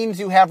means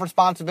you have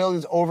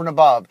responsibilities over and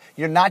above.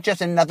 You're not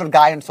just another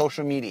guy on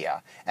social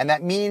media. And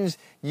that means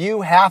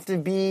you have to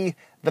be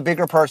the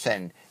bigger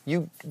person.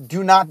 You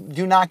do not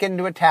get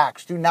into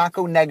attacks. Do not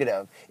go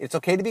negative. It's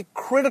okay to be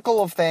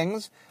critical of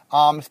things,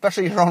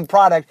 especially your own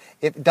product,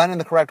 if done in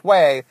the correct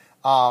way.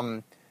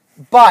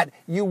 But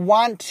you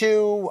want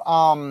to,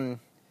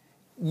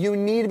 you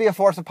need to be a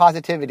force of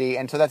positivity,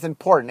 and so that's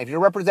important. If you're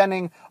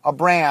representing a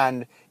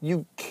brand,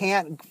 you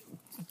can't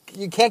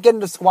get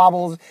into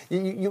squabbles.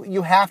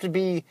 You have to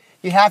be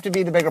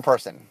the bigger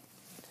person.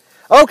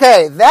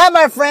 Okay, that,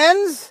 my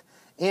friends,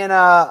 in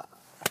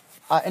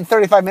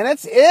 35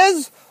 minutes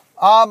is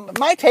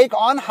my take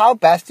on how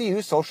best to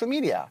use social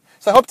media.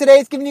 So I hope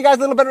today's given you guys a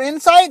little better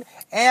insight,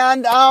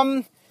 and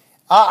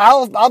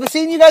I'll be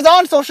seeing you guys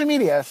on social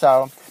media.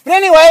 So, but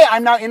anyway,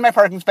 I'm now in my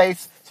parking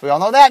space, so we all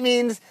know what that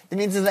means. It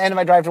means it's the end of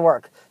my drive to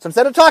work. So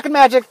instead of talking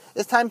magic,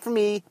 it's time for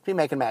me to be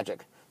making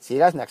magic. See you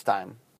guys next time.